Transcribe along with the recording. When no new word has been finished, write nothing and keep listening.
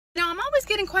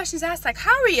getting questions asked like,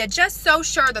 how are you just so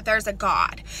sure that there's a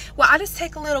God? Well, I just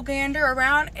take a little gander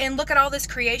around and look at all this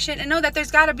creation and know that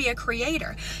there's got to be a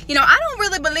creator. You know, I don't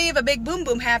really believe a big boom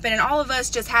boom happened and all of us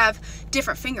just have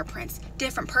different fingerprints,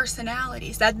 different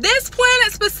personalities. That this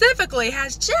planet specifically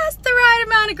has just the right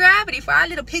amount of gravity for our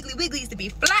little piggly wigglies to be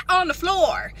flat on the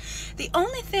floor. The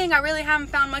only thing I really haven't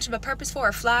found much of a purpose for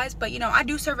are flies, but you know, I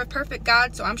do serve a perfect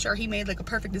God, so I'm sure he made like a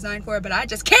perfect design for it, but I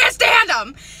just can't stand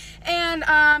them. And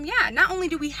yeah, not only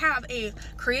do we have a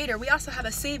creator, we also have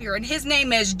a savior, and his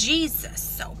name is Jesus.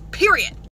 So period.